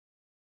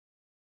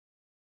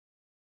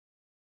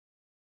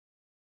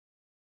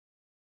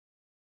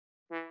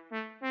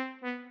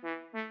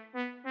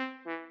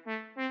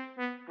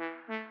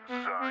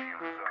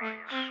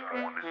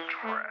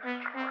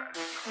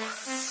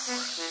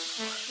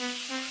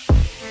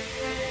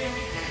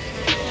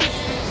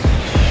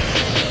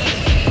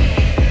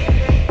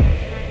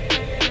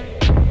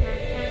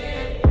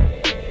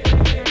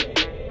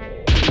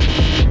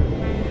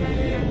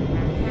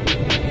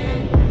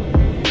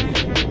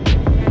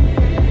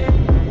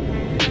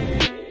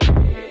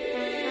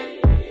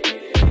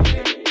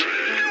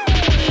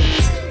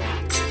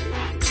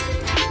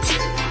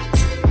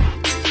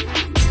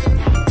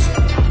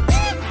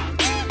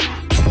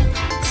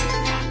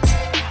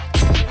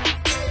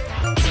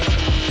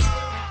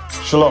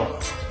Shalom.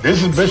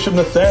 This is Bishop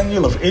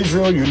Nathaniel of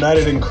Israel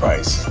United in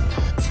Christ.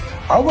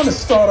 I want to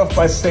start off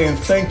by saying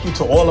thank you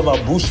to all of our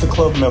Booster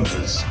Club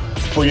members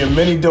for your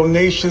many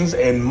donations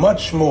and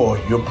much more,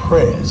 your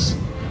prayers.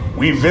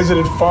 We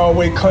visited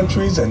faraway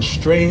countries and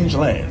strange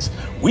lands.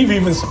 We've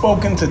even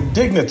spoken to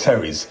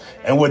dignitaries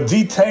and were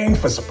detained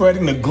for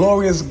spreading the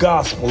glorious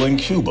gospel in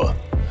Cuba.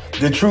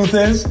 The truth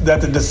is that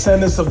the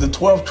descendants of the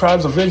 12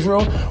 tribes of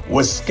Israel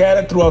were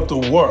scattered throughout the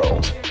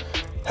world.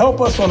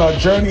 Help us on our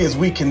journey as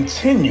we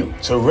continue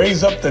to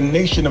raise up the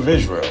nation of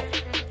Israel.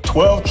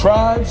 12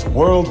 tribes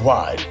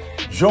worldwide.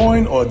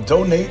 Join or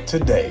donate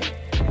today.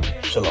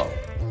 Shalom.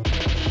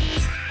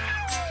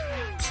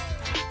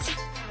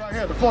 Right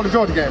here, the Florida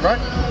Georgia game, right?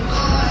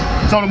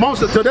 So the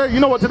most of today,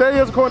 you know what today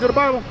is according to the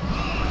Bible?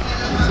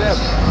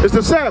 Sabbath. It's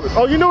the Sabbath.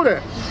 Oh, you knew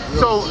that?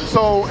 Yes.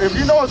 So if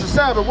you know it's the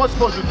Sabbath, what's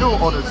supposed to do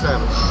on the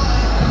Sabbath?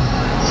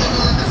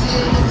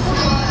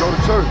 Go to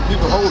church, keep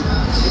it holy.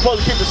 You're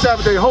supposed to keep the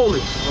Sabbath day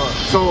holy. Right.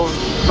 So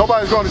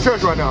nobody's going to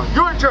church right now.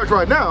 You're in church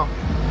right now,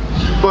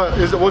 but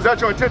was that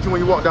your intention when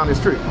you walked down the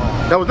street?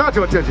 That was not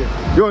your intention.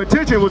 Your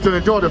intention was to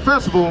enjoy the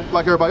festival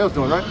like everybody else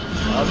doing, right?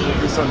 I was going to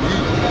get something to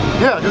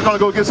eat. Yeah, just going to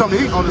go get something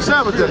to eat on the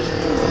Sabbath day.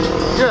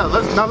 Yeah,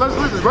 let's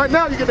listen. Right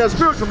now you get that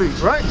spiritual meat,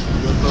 right?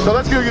 So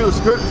let's give you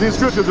these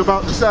scriptures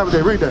about the Sabbath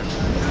day. Read that.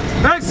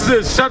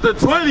 Exodus chapter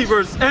 20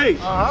 verse 8.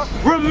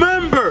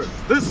 Remember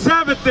the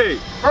Sabbath day.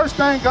 First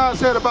thing God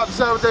said about the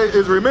Sabbath day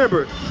is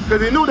remember,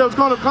 because he knew there was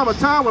going to come a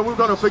time when we were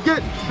going to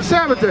forget the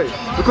Sabbath day,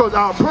 because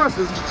our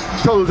oppressors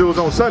told us it was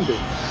on Sunday.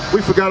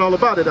 We forgot all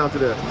about it after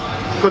that.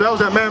 Because that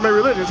was that man-made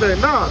religion saying,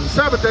 nah, the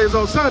Sabbath day is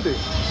on Sunday.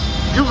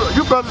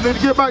 You brothers need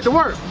to get back to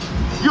work.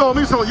 You owe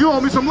me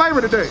some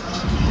labor today.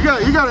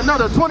 You got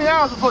another 20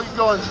 hours before you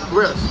go and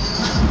rest.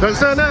 You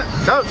understand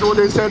that? That's what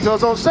they said to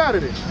us on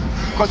Saturday.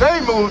 Because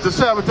they moved the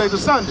Sabbath day to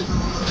Sunday.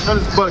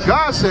 But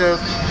God says,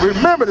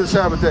 remember the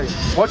Sabbath day.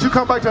 Once you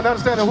come back to an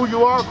understanding of who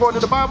you are according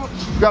to the Bible,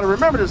 you got to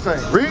remember this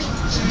thing. Read.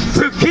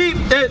 To keep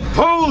it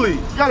holy.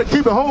 You got to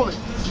keep it holy.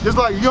 Just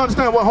like, you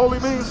understand what holy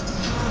means?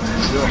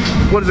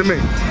 Yeah. What does it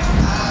mean?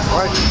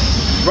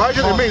 Righteous.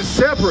 Righteous, it means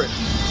separate.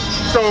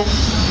 So,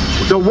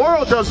 the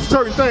world does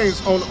certain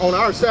things on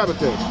our Sabbath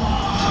day.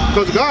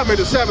 Because God made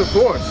the Sabbath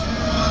for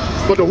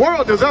us. But the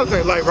world does other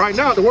things. Like right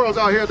now, the world's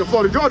out here at the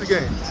Florida Georgia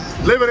game,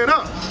 living it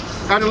up.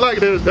 Acting like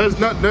there's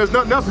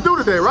nothing else to do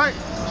today, right?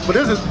 But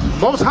this is,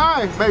 Most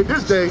High made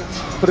this day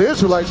for the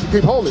Israelites to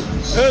keep holy,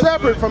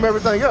 separate from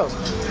everything else.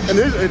 And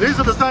these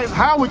are the things,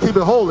 how we keep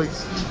it holy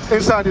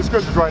inside these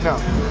scriptures right now.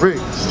 Read.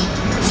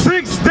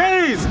 6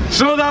 days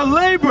shall thou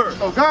labor.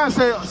 So God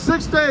said,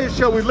 6 days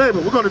shall we labor.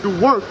 We're going to do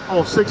work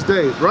on 6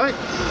 days, right?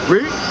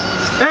 Read.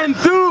 And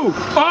do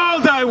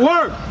all thy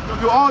work.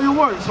 You'll do all your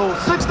work. So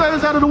 6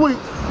 days out of the week,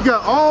 you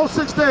got all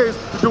 6 days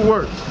to do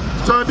work.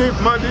 Sunday,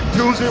 Monday,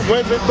 Tuesday,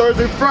 Wednesday,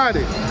 Thursday, Friday.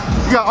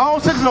 You got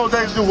all 6 of those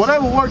days to do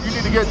whatever work you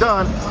need to get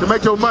done to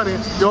make your money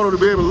in order to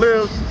be able to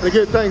live and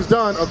get things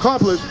done,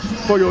 accomplished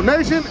for your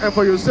nation and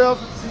for yourself,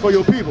 for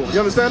your people. You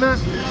understand that?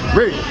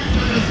 Read.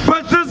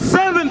 But the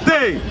 7th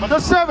day. But the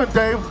 7th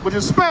day, which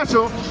is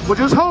special,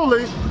 which is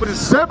holy, which is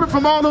separate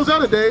from all those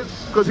other days,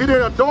 because he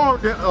didn't adorn,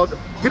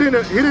 he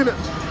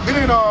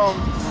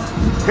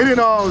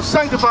didn't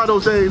sanctify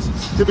those days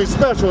to be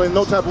special in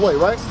no type of way,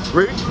 right?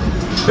 Read.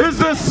 Is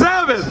the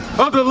Sabbath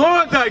of the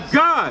Lord thy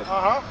God.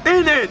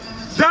 In it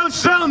thou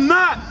shalt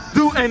not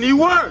do any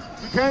work.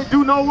 You can't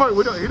do no work.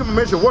 He didn't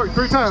mention work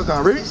 3 times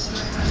now. Read.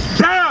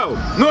 Thou,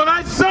 nor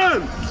thy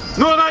son,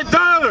 nor thy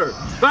daughter,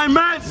 thy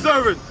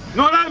manservant,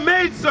 nor thy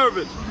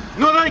maidservant,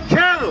 nor thy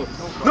cattle,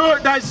 nor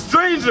thy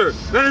stranger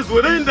that is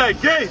within thy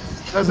gates.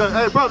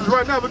 Hey brothers,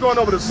 right now we're going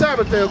over the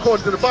Sabbath day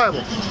according to the Bible.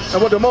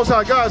 And what the Most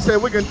High God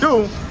said we can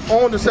do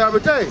on the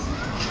Sabbath day.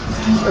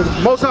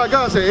 The Most High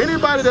God said,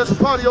 anybody that's a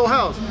part of your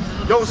house,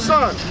 your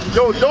son,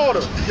 your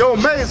daughter, your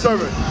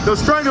maidservant, the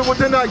stranger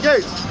within thy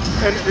gates,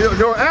 and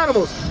your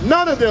animals,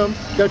 none of them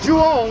that you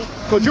own,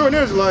 because you're an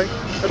Israelite,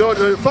 and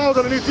it falls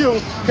underneath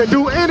you, can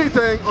do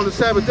anything on the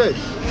Sabbath day.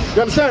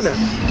 You understand that?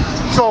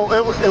 So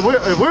if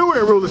we were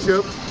in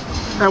rulership,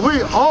 and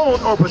we own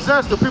or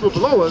possess the people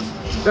below us,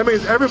 that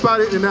means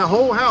everybody in that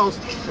whole house,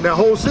 in that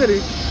whole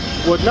city,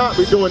 would not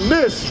be doing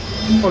this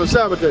on the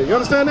Sabbath day. You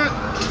understand that?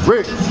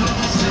 Read.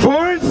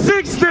 For in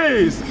 6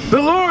 days the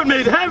Lord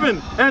made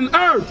heaven and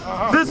earth,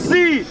 the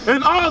sea,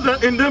 and all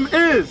that in them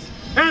is,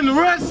 and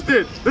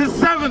rested the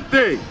 7th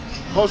day.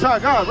 Most High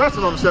God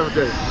rested on the 7th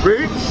day.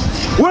 Read.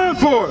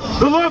 Wherefore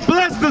the Lord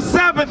blessed the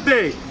Sabbath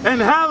day and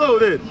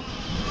hallowed it.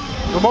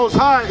 The Most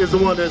High is the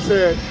one that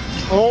said,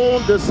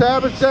 on the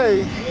Sabbath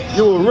day,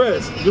 you will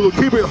rest. You will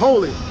keep it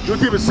holy. You will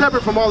keep it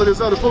separate from all of this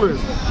other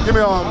foolishness. Give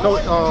me no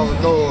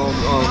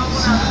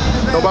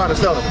buying and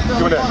selling.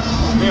 Give me that.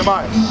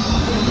 Nehemiah.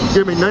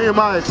 Give me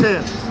Nehemiah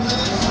 10.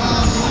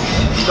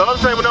 The other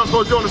thing we're not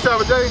supposed to do on the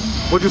Sabbath day,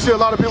 what you see a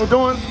lot of people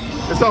doing,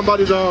 is talking about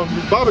these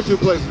barbecue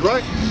places,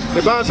 right?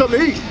 They're buying something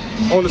to eat.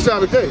 on the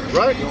Sabbath day,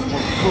 right? You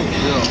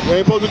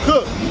ain't supposed to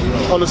cook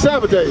on the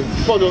Sabbath day. You're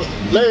supposed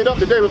to lay it up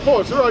the day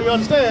before. So you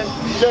understand,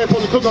 you ain't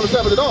supposed to cook on the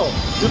Sabbath at all.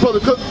 You're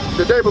supposed to cook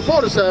the day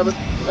before the Sabbath,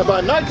 and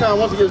by nighttime,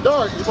 once it gets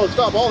dark, you're supposed to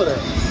stop all of that.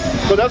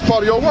 So that's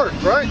part of your work,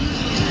 right?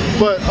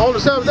 But on the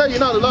Sabbath day, you're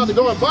not allowed to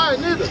go and buy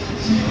it neither.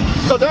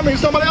 So that means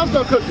somebody else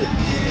done cooked it.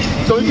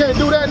 So you can't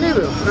do that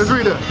neither. Let's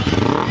read that.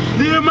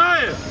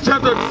 Nehemiah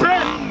chapter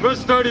 10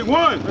 verse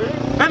 31.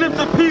 And if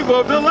the people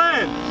of the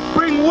land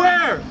bring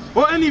ware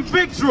or any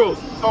victuals.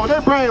 So they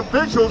bring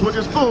victuals, which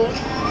is food,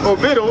 or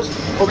victuals,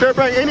 or they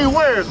bring any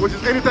wares, which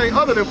is anything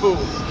other than food.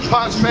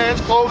 Pots,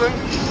 pans, clothing,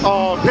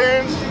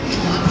 pens,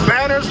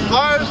 banners,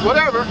 flyers,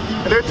 whatever,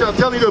 and they're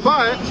telling you to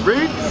buy it.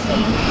 Read.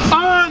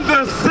 On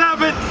the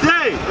Sabbath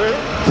day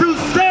to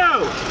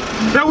sell,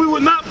 that we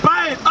would not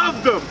buy it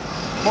of them.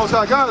 Most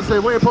High God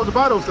said we ain't supposed to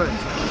buy those things.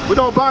 We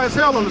don't buy and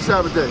sell on the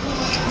Sabbath day.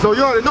 So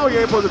you already know you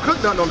ain't supposed to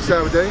cook nothing on the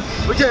Sabbath day.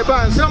 We can't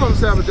buy and sell on the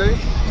Sabbath day.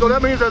 So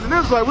that means as an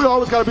Israelite, we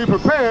always got to be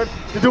prepared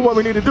to do what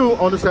we need to do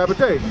on the Sabbath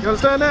day. You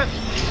understand that?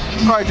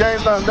 All right,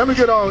 James, now let me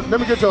get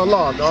you a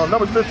law,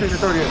 numbers 15 to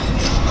 38.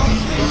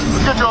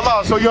 Let's get you a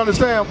law so you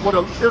understand what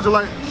an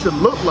Israelite should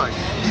look like.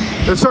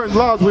 There's certain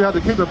laws we have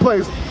to keep in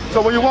place.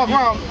 So when you walk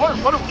around,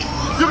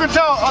 you can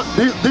tell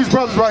these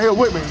brothers right here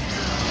with me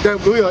that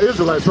we are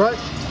Israelites, right?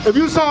 If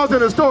you saw us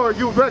in a store,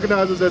 you would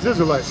recognize us as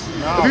Israelites.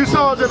 If you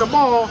saw us in the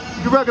mall,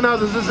 you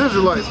recognize us as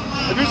Israelites.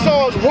 If you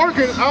saw us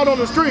working out on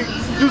the street,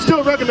 you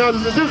still recognize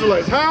us as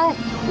Israelites. How?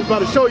 We're about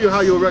to show you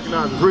how you'll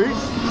recognize us. Read.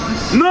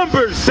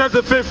 Numbers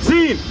chapter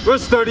 15,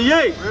 verse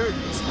 38.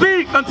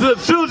 Speak unto the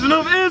children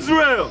of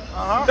Israel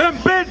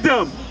and bid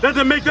them that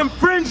they make them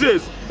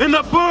fringes in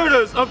the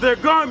borders of their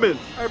garments.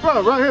 Hey,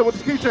 brother, right here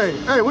with this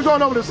keychain. Hey, we're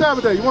going over the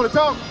Sabbath day. You want to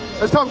talk?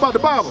 Let's talk about the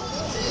Bible.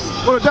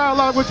 I want to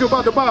dialogue with you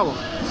about the Bible.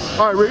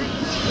 All right, read.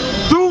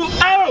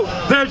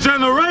 Throughout their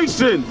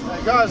generations.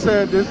 God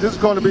said this is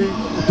going to be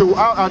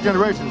throughout our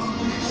generations.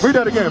 Read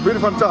that again. Read it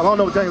from the top. I don't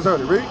know what James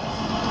heard it. Read.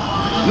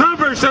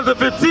 Numbers chapter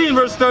 15,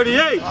 verse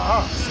 38.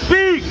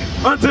 Speak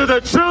unto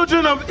the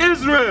children of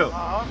Israel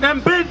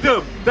and bid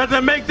them that they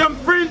make them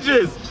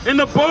fringes in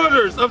the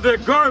borders of their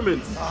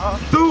garments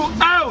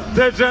throughout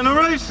their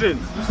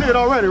generations. You see it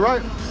already,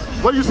 right?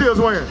 What do you see us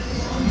wearing?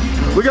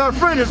 We got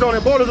fringes on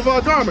the borders of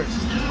our garments.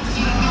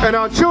 And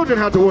our children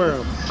have to wear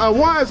them. Our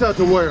wives have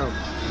to wear them.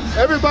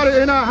 Everybody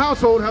in our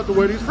household has to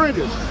wear these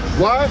fringes.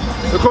 Why?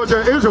 Because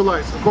they're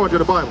Israelites, according to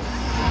the Bible.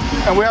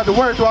 And we have to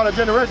wear it throughout our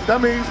generation.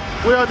 That means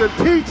we have to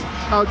teach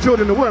our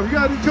children to wear them. You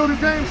got any children,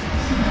 James?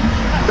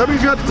 That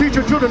means you have to teach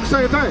your children the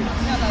same thing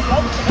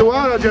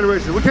throughout our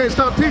generation. We can't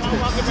stop teaching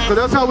it. So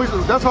that's how we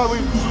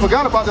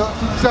forgot about the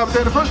Sabbath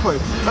day in the first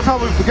place. That's how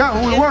we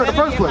forgot who we were in the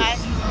first place.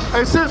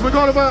 Hey, sis, we're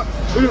going over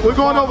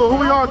who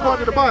we are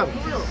according to the Bible.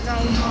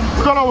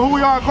 We're going over who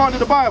we are according to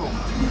the Bible.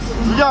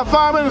 You got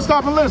 5 minutes,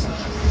 stop and listen.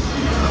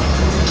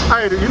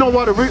 Hey, you know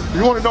what?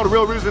 You want to know the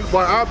real reason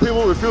why our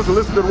people refuse to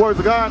listen to the words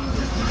of God?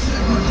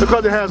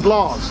 Because it has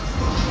laws.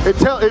 It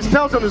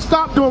tells them to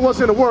stop doing what's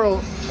in the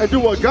world and do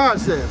what God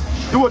says.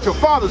 Do what your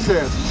Father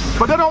says.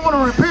 But they don't want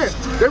to repent.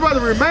 They'd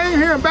rather remain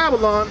here in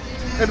Babylon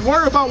and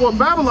worry about what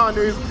Babylon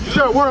needs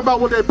instead of worrying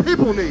about what their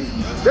people need.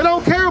 They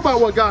don't care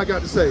about what God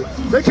got to say.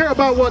 They care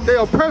about what their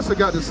oppressor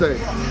got to say.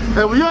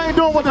 And when you ain't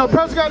doing what the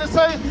oppressor got to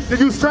say, then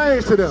you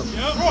strange to them.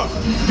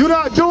 You're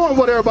not doing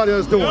what everybody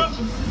else is doing.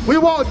 We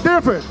walk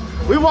different.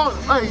 We walk,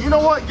 hey, you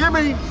know what? Give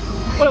me,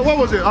 what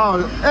was it?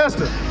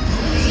 Esther.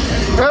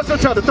 Esther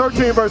chapter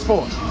 13, verse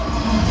 4.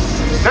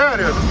 There it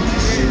is.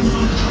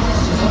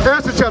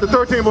 Esther chapter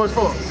 13, verse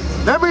 4.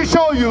 Let me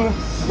show you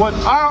what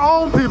our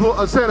own people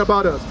are saying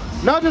about us.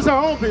 Not just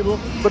our own people,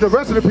 but the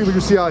rest of the people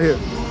you see out here.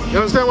 You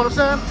understand what I'm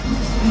saying?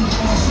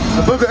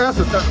 The book of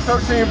Esther, chapter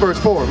 13, verse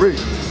 4. Read.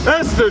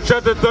 Esther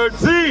chapter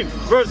 13,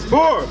 verse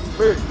 4.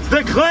 Read.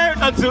 Declared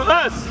unto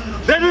us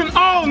that in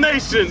all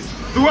nations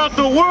throughout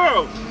the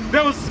world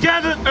there was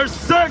scattered a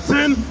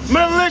certain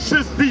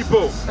malicious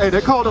people. Hey,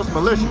 they called us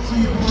malicious.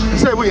 They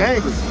said we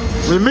angry,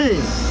 we mean.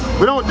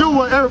 We don't do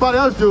what everybody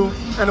else do,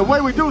 and the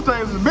way we do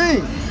things is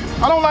mean.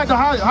 I don't like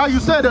how you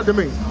said that to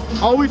me.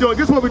 All we doing,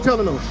 guess what we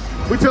telling them?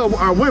 We tell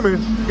our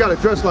women, you gotta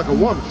dress like a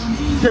woman.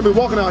 You can't be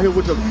walking out here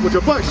with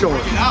your butt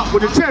showing,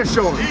 with your chest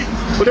showing.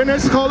 But then they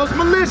call us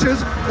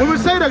malicious when we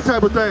say that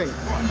type of thing.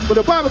 But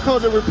the Bible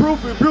calls it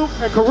reproof, rebuke,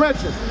 and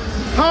correction.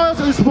 How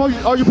else are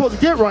you supposed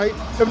to get right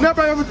if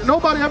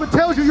nobody ever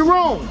tells you you're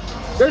wrong?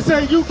 They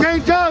say you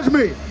can't judge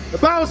me. The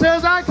Bible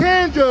says I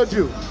can judge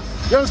you.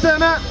 You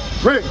understand that?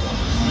 Rick.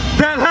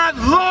 That had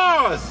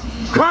laws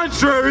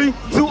contrary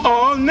to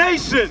all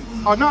nations.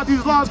 Are not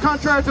these laws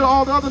contrary to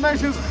all the other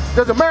nations?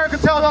 Does America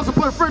tell us to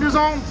put fringes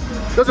on?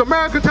 Does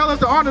America tell us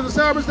to honor the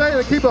Sabbath day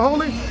and keep it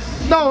holy?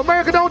 No,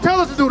 America don't tell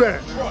us to do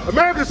that.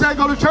 America say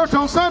go to church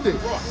on Sunday.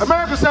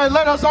 America say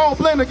let us all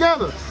blend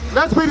together.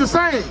 Let's be the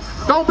same.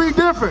 Don't be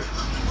different.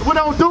 We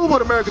don't do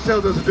what America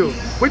tells us to do.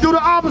 We do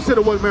the opposite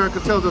of what America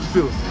tells us to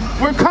do.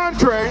 We're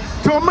contrary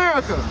to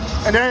America,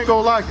 and they ain't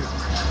gonna like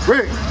it.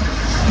 Rick.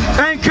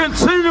 And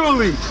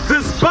continually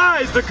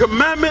despise the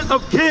commandment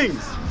of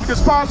kings.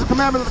 despise the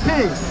commandments of the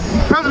king.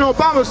 President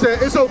Obama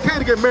said it's okay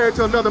to get married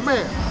to another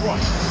man.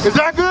 Is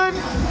that good?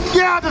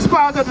 Yeah, I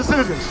despise that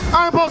decision.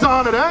 I ain't supposed to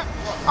honor that.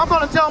 I'm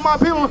going to tell my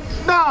people,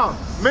 no,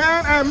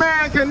 man and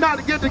man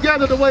cannot get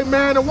together the way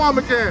man and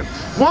woman can.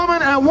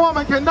 Woman and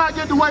woman cannot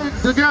get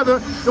together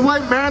the way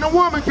man and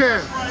woman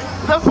can.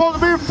 That's supposed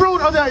to be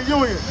fruit of that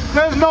union.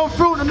 There's no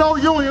fruit and no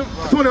union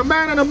between a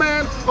man and a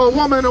man or a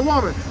woman and a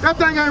woman. That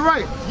thing ain't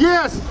right.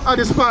 Yes, I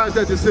despise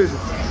that decision.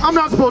 I'm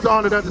not supposed to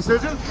honor that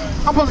decision.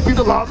 I'm supposed to keep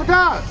the laws of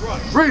God.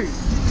 Read.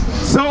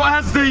 So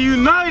as the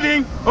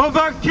uniting of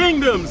our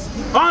kingdoms,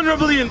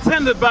 honorably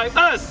intended by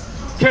us,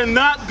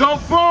 cannot go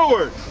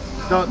forward.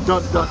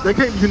 They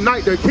can't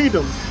unite their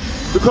kingdom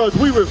because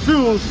we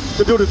refuse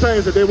to do the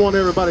things that they want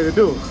everybody to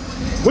do.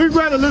 We'd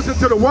rather listen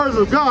to the words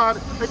of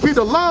God and keep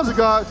the laws of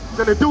God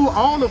than to do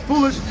all the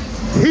foolish,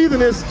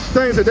 heathenish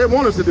things that they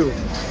want us to do.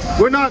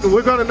 We're not gonna,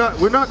 what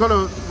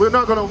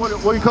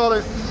do you call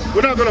it?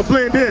 We're not gonna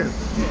blend in.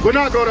 We're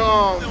not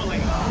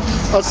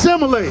gonna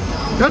assimilate.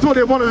 That's what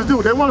they want us to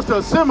do. They want us to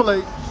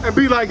assimilate and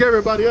be like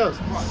everybody else.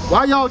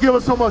 Why y'all give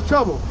us so much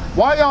trouble?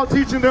 Why y'all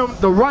teaching them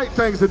the right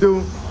things to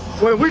do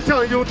when we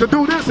telling you to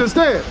do this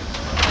instead?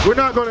 We're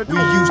not gonna do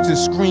it. We used to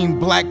scream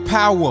black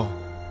power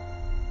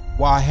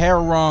while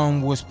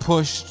heroin was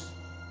pushed.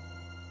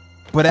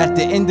 But at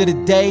the end of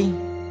the day,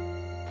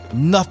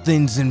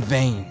 nothing's in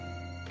vain.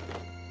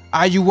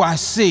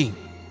 IUIC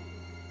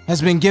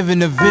has been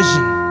given a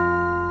vision.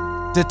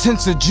 The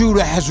tents of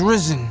Judah has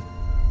risen.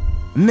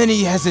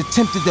 Many has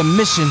attempted the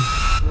mission.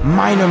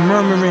 Minor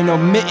murmuring,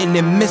 omitting,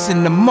 and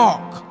missing the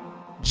mark.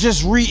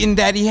 Just reading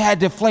that he had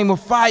the flame of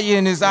fire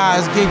in his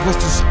eyes gave us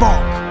the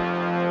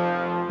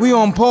spark. We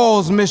on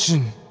Paul's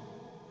mission.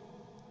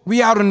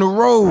 We out on the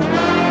road.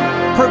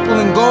 Purple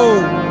and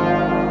gold.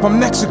 From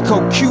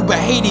Mexico, Cuba,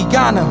 Haiti,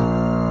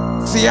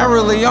 Ghana,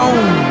 Sierra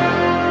Leone.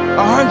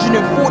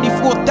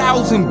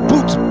 144,000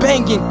 boots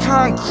banging,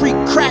 concrete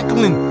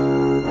crackling.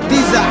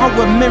 These are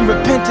our men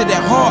repented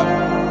at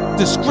heart.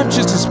 The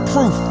scriptures is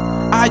proof.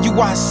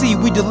 IUIC,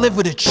 we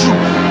deliver the truth.